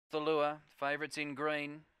the lure. Favourites in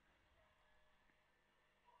green.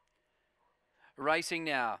 Racing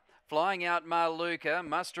now. Flying out Marluka,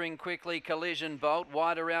 mustering quickly Collision Bolt,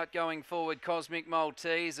 wider out going forward Cosmic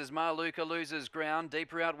Maltese as Marluka loses ground,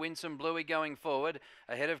 deeper out Winsome Bluey going forward,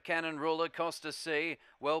 ahead of Cannon Ruler, Costa C,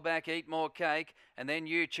 well back Eat More Cake, and then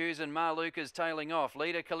You Choose and Marluka's tailing off,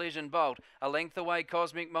 leader Collision Bolt, a length away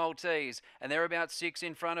Cosmic Maltese, and they're about 6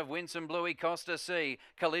 in front of Winsome Bluey, Costa C.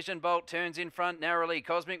 Collision Bolt turns in front narrowly,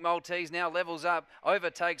 Cosmic Maltese now levels up,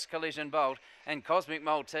 overtakes Collision Bolt, and Cosmic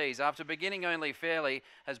Maltese, after beginning only fairly,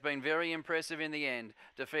 has been very impressive in the end,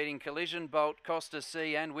 defeating Collision Bolt, Costa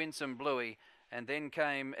C and Winsome Bluey. And then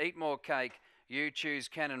came Eat More Cake, You Choose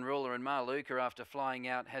Cannon Ruler, and Marluka, after flying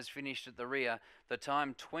out, has finished at the rear. The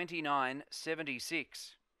time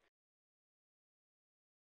 29.76.